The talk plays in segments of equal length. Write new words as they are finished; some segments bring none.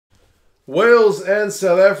Wales and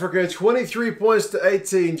South Africa, 23 points to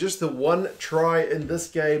 18. Just the one try in this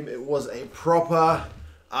game. It was a proper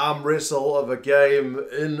arm wrestle of a game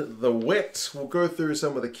in the wet. We'll go through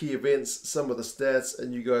some of the key events, some of the stats,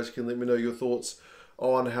 and you guys can let me know your thoughts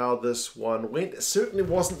on how this one went. It certainly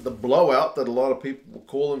wasn't the blowout that a lot of people were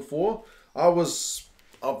calling for. I was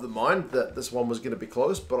of the mind that this one was going to be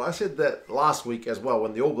close, but I said that last week as well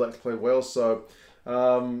when the All Blacks played Wales. So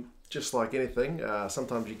just like anything,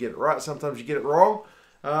 sometimes you get it right, sometimes you get it wrong.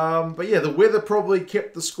 But yeah, the weather probably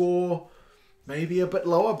kept the score maybe a bit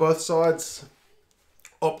lower. Both sides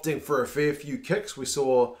opting for a fair few kicks. We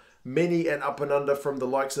saw many and up and under from the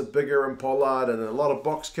likes of Bigger and Pollard, and a lot of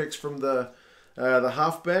box kicks from the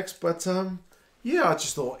halfbacks. But yeah, I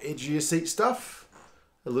just thought edge of your seat stuff.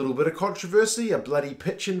 A little bit of controversy, a bloody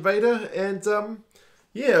pitch invader, and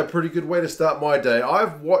yeah, a pretty good way to start my day.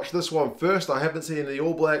 I've watched this one first. I haven't seen the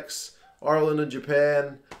All Blacks, Ireland and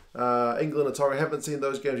Japan, England and Tonga. I haven't seen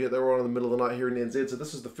those games yet. They were on in the middle of the night here in NZ. So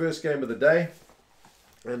this is the first game of the day.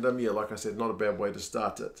 And yeah, like I said, not a bad way to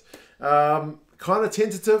start it. Kind of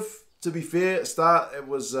tentative, to be fair. Start, it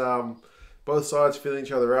was both sides feeling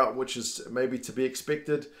each other out, which is maybe to be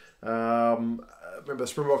expected. Remember, the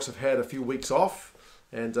Springboks have had a few weeks off.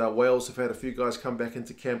 And Wales have had a few guys come back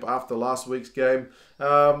into camp after last week's game.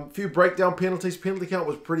 A few breakdown penalties. Penalty count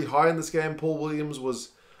was pretty high in this game. Paul Williams was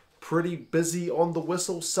pretty busy on the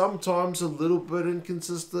whistle. Sometimes a little bit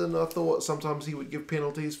inconsistent. I thought sometimes he would give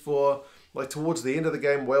penalties for, like towards the end of the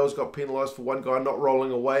game, Wales got penalised for one guy not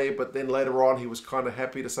rolling away. But then later on, he was kind of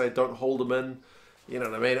happy to say, don't hold him in. You know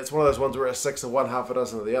what I mean? It's one of those ones where it's 6 of one, half a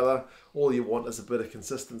dozen of the other. All you want is a bit of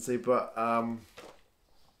consistency. But,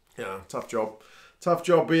 yeah, tough job. Tough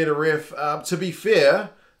job being a ref. To be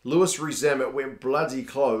fair, Lewis Rees-Zammit went bloody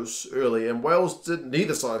close early, and Wales did.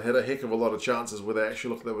 Neither side had a heck of a lot of chances where they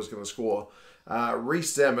actually looked like they was going to score.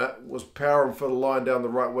 Rees-Zammit was powering for the line down the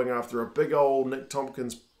right wing after a big old Nick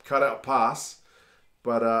Tompkins cutout pass,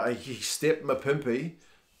 but he stepped Mapimpi.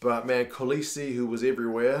 But man, Khaleesi, who was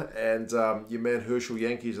everywhere, and your man Herschel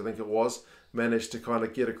Yankees, I think it was, managed to kind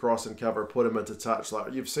of get across and cover, put him into touch.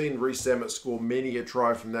 Like you've seen Rees-Zammit score many a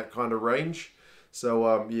try from that kind of range.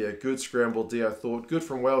 So, yeah, good scramble D, I thought. Good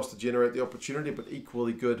from Wales to generate the opportunity, but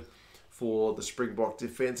equally good for the Springbok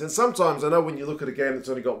defence. And sometimes, I know when you look at a game that's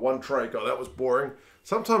only got one try, God, that was boring.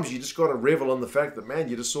 Sometimes you just got to revel in the fact that, man,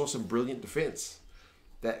 you just saw some brilliant defence.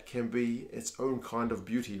 That can be its own kind of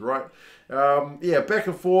beauty, right? Yeah, back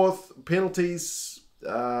and forth, penalties.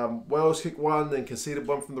 Wales kicked one, then conceded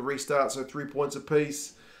one from the restart, so 3 points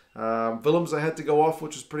apiece. Willems, had to go off,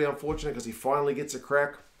 which was pretty unfortunate because he finally gets a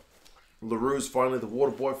crack. Leroux's finally the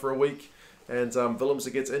water boy for a week, and Willems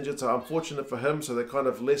gets injured, so unfortunate for him. So they kind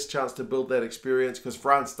of less chance to build that experience because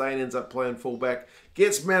Frans Steyn ends up playing fullback,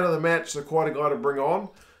 gets man of the match, so quite a guy to bring on.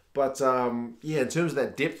 But yeah, in terms of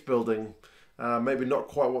that depth building, maybe not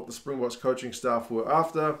quite what the Springboks coaching staff were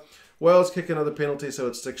after. Wales kick another penalty, so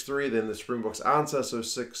it's 6-3. Then the Springboks answer, so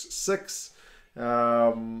 6-6.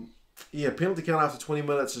 Yeah, penalty count after 20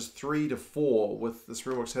 minutes is 3-4, with the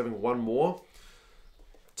Springboks having one more.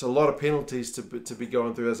 It's a lot of penalties to be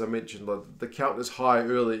going through, as I mentioned. Like, the count is high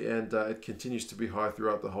early, and it continues to be high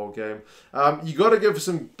throughout the whole game. You got to give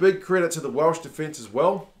some big credit to the Welsh defence as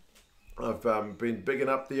well. I've been bigging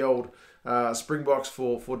up the old Springboks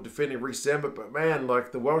for defending Rees-Zammit, but man,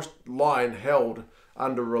 like the Welsh line held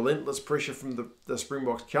under relentless pressure from the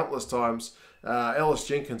Springboks countless times. Ellis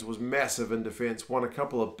Jenkins was massive in defence, won a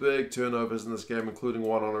couple of big turnovers in this game, including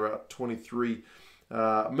one on about 23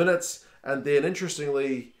 minutes. And then,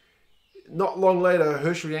 interestingly, not long later,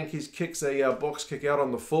 Herschel Yankees kicks a box kick out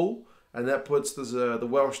on the full, and that puts the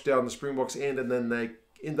Welsh down the Springboks end, and then they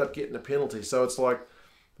end up getting a penalty. So it's like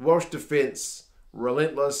Welsh defence,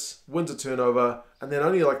 relentless, wins a turnover, and then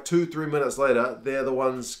only like 2-3 minutes later, they're the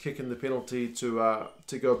ones kicking the penalty to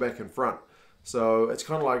go back in front. So it's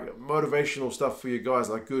kind of like motivational stuff for you guys,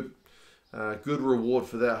 like good reward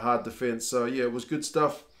for that hard defence. So yeah, it was good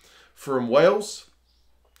stuff from Wales.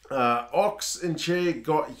 Ox and Che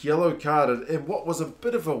got yellow carded in what was a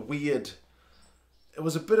bit of a weird... It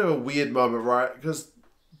was a bit of a weird moment, right? Because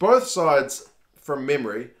both sides, from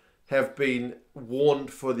memory, have been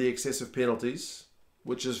warned for the excessive penalties,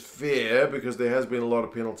 which is fair because there has been a lot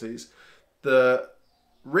of penalties. The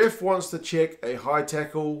ref wants to check a high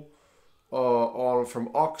tackle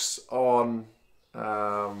from Ox on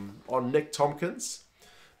Nick Tompkins.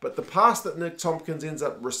 But the pass that Nick Tompkins ends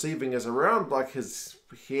up receiving is around like his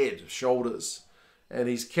head, shoulders, and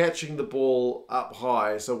he's catching the ball up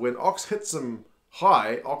high. So when Ox hits him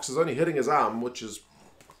high, Ox is only hitting his arm, which is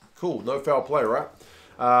cool, no foul play, right?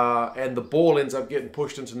 And the ball ends up getting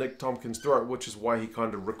pushed into Nick Tompkins' throat, which is why he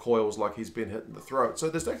kind of recoils like he's been hit in the throat. So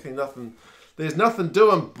there's actually nothing. There's nothing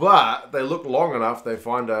doing, but they look long enough. They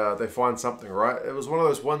find something, right? It was one of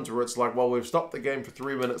those ones where it's like, well, we've stopped the game for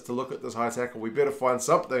 3 minutes to look at this high tackle. We better find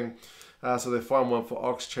something. So they find one for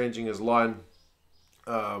Ox changing his line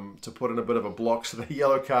to put in a bit of a block. So they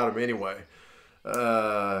yellow card him anyway.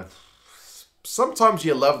 Sometimes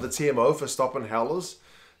you love the TMO for stopping howlers.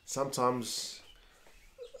 Sometimes,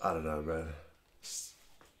 I don't know, man.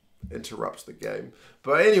 Interrupts the game.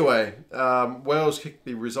 But anyway, Wales kicked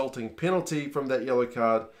the resulting penalty from that yellow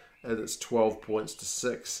card, and it's 12 points to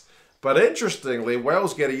 6. But interestingly,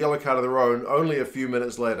 Wales get a yellow card of their own only a few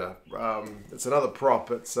minutes later. It's another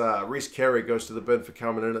prop. It's Reece Carey goes to the bin for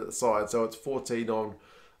coming in at the side, so it's 14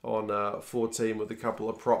 on 14 with a couple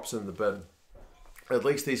of props in the bin. At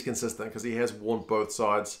least he's consistent because he has warned both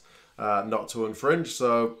sides not to infringe.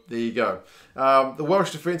 So there you go. The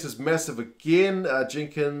Welsh defence is massive again.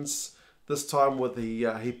 Jenkins, this time with the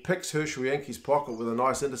he picks Herschel Yankee's pocket with a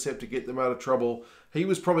nice intercept to get them out of trouble. He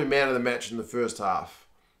was probably man of the match in the first half,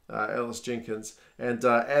 Ellis Jenkins. And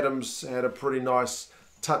Adams had a pretty nice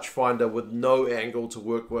touch finder with no angle to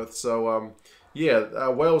work with. So yeah,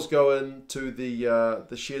 Wales go into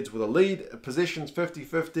the sheds with a lead. Possessions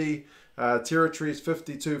 50-50. Territories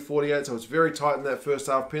 52-48, so it's very tight in that first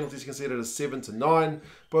half. Penalties conceded as 7-9.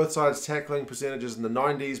 Both sides tackling percentages in the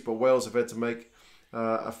 90s, but Wales have had to make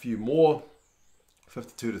a few more.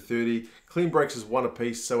 52-30. Clean breaks is 1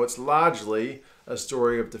 apiece, so it's largely a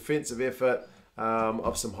story of defensive effort,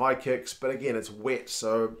 of some high kicks, but again, it's wet,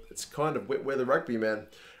 so it's kind of wet weather rugby, man.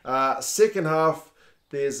 Second half,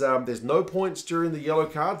 there's no points during the yellow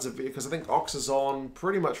cards because I think Ox is on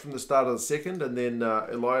pretty much from the start of the second, and then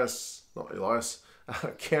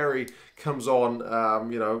Carey comes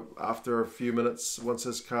on, you know, after a few minutes once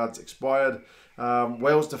his card's expired.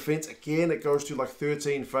 Wales defence, again, it goes through like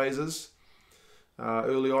 13 phases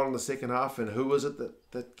early on in the second half. And who is it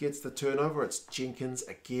that gets the turnover? It's Jenkins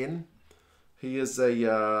again. He is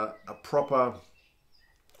a proper,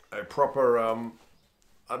 I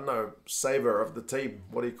don't know, saver of the team.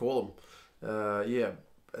 What do you call him? Yeah.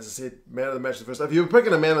 As I said, man of the match the first time. If you were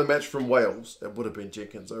picking a man of the match from Wales, it would have been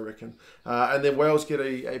Jenkins, I reckon. And then Wales get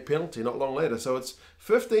a penalty not long later. So it's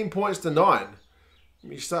 15 points to 9.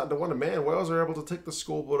 You're starting to wonder, man, Wales are able to tick the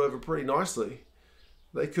scoreboard over pretty nicely.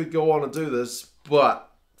 They could go on and do this, but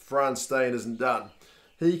Franz Steyn isn't done.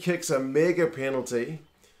 He kicks a mega penalty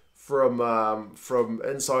from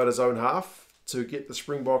inside his own half to get the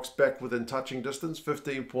Springboks back within touching distance,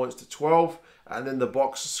 15 points to 12. And then the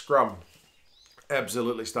Boks scrum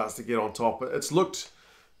absolutely starts to get on top. It's looked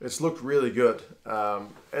really good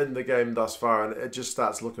in the game thus far, and it just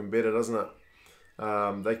starts looking better, doesn't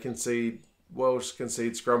it? Welsh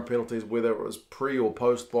concede scrum penalties whether it was pre or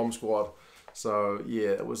post bomb squad. So yeah,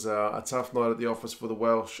 it was a tough night at the office for the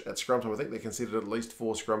Welsh at scrum time. I think they conceded at least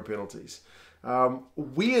 4 scrum penalties.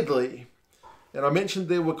 Weirdly, and I mentioned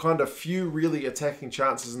there were kind of few really attacking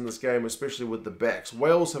chances in this game, especially with the backs.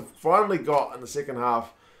 Wales have finally got in the second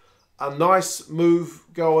half a nice move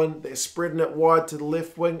going. They're spreading it wide to the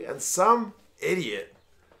left wing, and some idiot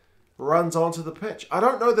runs onto the pitch. I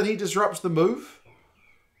don't know that he disrupts the move,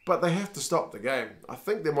 but they have to stop the game. I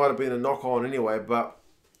think there might have been a knock-on anyway, but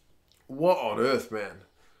what on earth, man?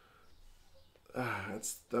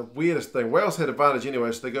 It's the weirdest thing. Wales had advantage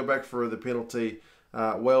anyway, so they go back for the penalty.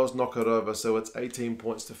 Wales knock it over, so it's 18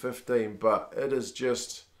 points to 15, but it is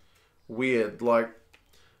just weird. Like,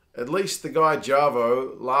 at least the guy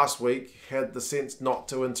Javo last week had the sense not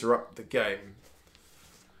to interrupt the game.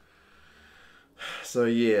 So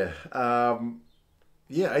yeah,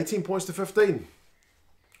 18 points to 15.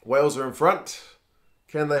 Wales are in front.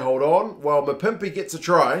 Can they hold on? Well, Mapimpi gets a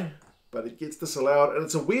try, but it gets disallowed, and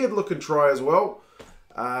it's a weird looking try as well,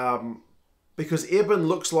 because Eben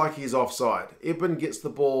looks like he's offside. Eben gets the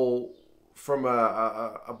ball from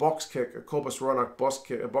a box kick, a Corbus Ronak box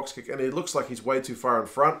kick, and it looks like he's way too far in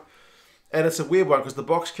front. And it's a weird one because the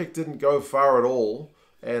box kick didn't go far at all,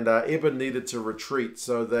 and Eben needed to retreat,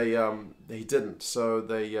 so he didn't. So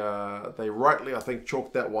they rightly, I think,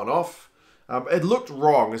 chalked that one off. It looked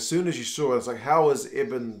wrong as soon as you saw it. It's like, how is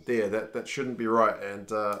Eben there? That shouldn't be right.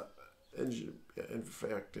 And in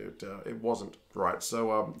fact, it wasn't right.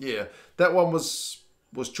 So yeah, that one was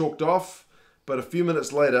chalked off. But a few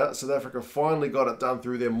minutes later, South Africa finally got it done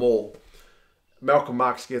through their maul. Malcolm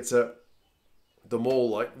Marx gets it. The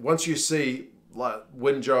maul, like, once you see like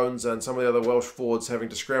Wyn Jones and some of the other Welsh forwards having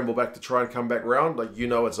to scramble back to try and come back round, like, you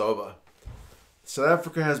know it's over. South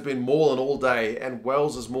Africa has been mauling all day, and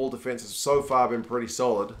Wales's maul defence has so far been pretty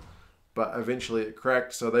solid. but eventually it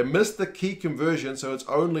cracked. So they missed the key conversion, so it's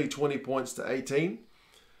only 20 points to 18.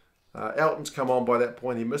 Elton's come on by that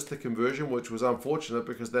point. He missed the conversion, which was unfortunate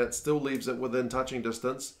because that still leaves it within touching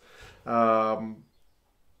distance. And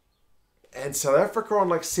South Africa on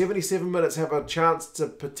like 77 minutes have a chance to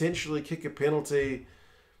potentially kick a penalty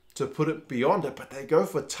to put it beyond it, but they go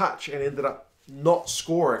for touch and ended up not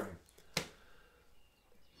scoring.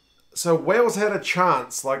 So Wales had a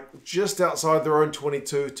chance, like just outside their own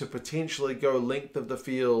 22, to potentially go length of the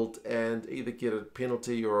field and either get a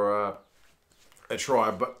penalty or a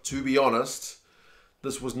try. But to be honest,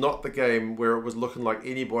 this was not the game where it was looking like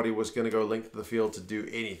anybody was going to go length of the field to do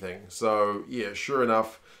anything. So yeah, sure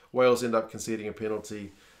enough, Wales end up conceding a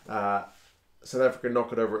penalty. South Africa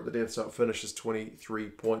knock it over at the death, so it finishes 23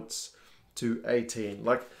 points to 18.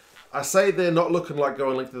 Like I say, they're not looking like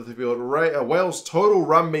going length of the field. Wales' total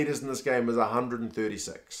run meters in this game is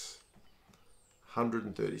 136.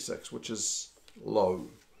 136, which is low.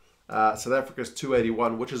 South Africa's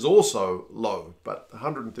 281, which is also low, but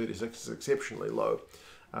 136 is exceptionally low.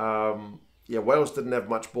 Yeah, Wales didn't have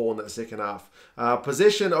much ball in that second half.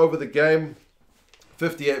 Possession over the game,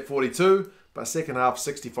 58-42, but second half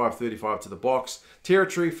 65-35 to the Boks.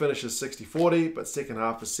 Territory finishes 60-40, but second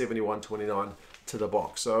half is 71-29 to the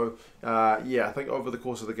Boks. So, yeah, I think over the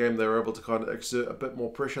course of the game, they were able to kind of exert a bit more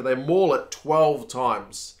pressure. They maul it 12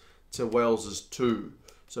 times to Wales's 2.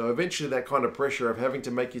 So eventually that kind of pressure of having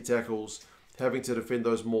to make your tackles, having to defend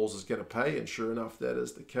those mauls is going to pay, and sure enough, that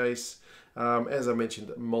is the case. As I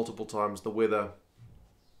mentioned multiple times, the weather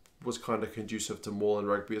was kind of conducive to maul and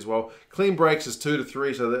rugby as well. Clean breaks is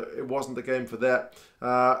 2-3, so that it wasn't the game for that.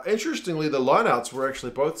 Interestingly, the lineouts were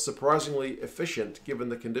actually both surprisingly efficient given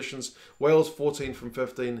the conditions. Wales 14 from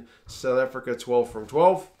 15, South Africa 12 from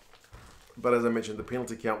 12. But as I mentioned, the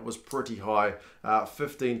penalty count was pretty high.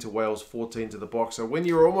 15 to Wales, 14 to the Boks. So when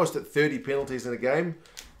you're almost at 30 penalties in a game,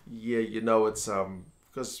 yeah, you know it's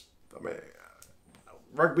because I mean,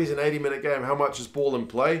 rugby's an 80-minute game. How much is ball in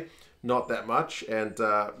play? Not that much. And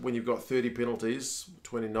when you've got 30 penalties,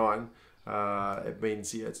 29, it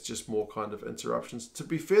means, yeah, it's just more kind of interruptions. To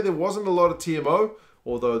be fair, there wasn't a lot of TMO,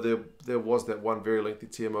 although there was that one very lengthy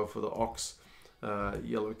TMO for the Ox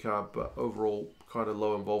yellow card, but overall kind of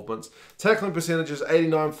low involvements. Tackling percentages,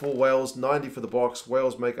 89 for Wales, 90 for the Boks.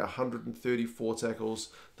 Wales make 134 tackles,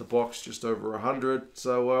 the Boks just over 100.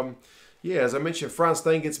 So, yeah, as I mentioned, Frans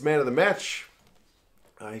Steyn gets man of the match.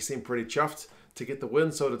 He seemed pretty chuffed to get the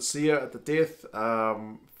win. So did Sia at the death.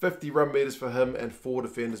 50 run meters for him and 4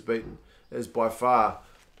 defenders beaten is by far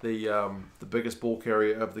the biggest ball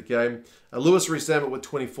carrier of the game. Lewis Rees-Zammit with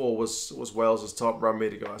 24 was Wales' top run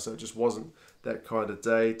meter guy, so it just wasn't that kind of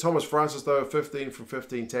day. Thomas Francis, though, 15 from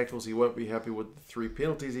 15 tackles. He won't be happy with the 3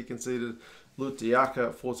 penalties he conceded.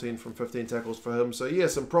 Lutiaka, 14 from 15 tackles for him. So, yeah,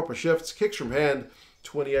 some proper shifts. Kicks from hand,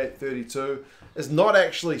 28-32. It's not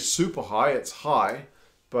actually super high. It's high,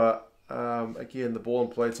 but, again, the ball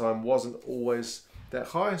and play time wasn't always that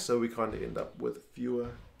high, so we kind of end up with fewer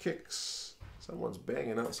kicks. Someone's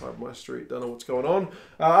banging outside my street. Don't know what's going on.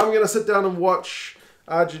 I'm going to sit down and watch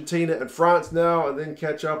Argentina and France now, and then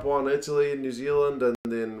catch up on Italy and New Zealand, and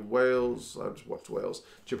then Wales. I just watched Wales,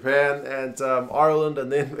 Japan, and Ireland,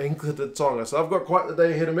 and then England and Tonga. So I've got quite the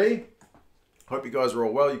day ahead of me. Hope you guys are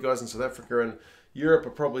all well. You guys in South Africa and Europe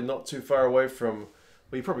are probably not too far away from.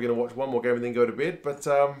 Well, you're probably going to watch one more game and then go to bed. But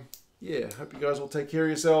yeah, hope you guys will take care of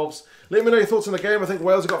yourselves. Let me know your thoughts on the game. I think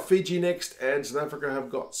Wales have got Fiji next, and South Africa have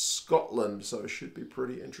got Scotland. So it should be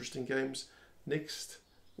pretty interesting games next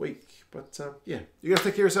week. But yeah, you guys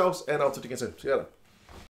take care of yourselves, and I'll talk to you again soon. See you later.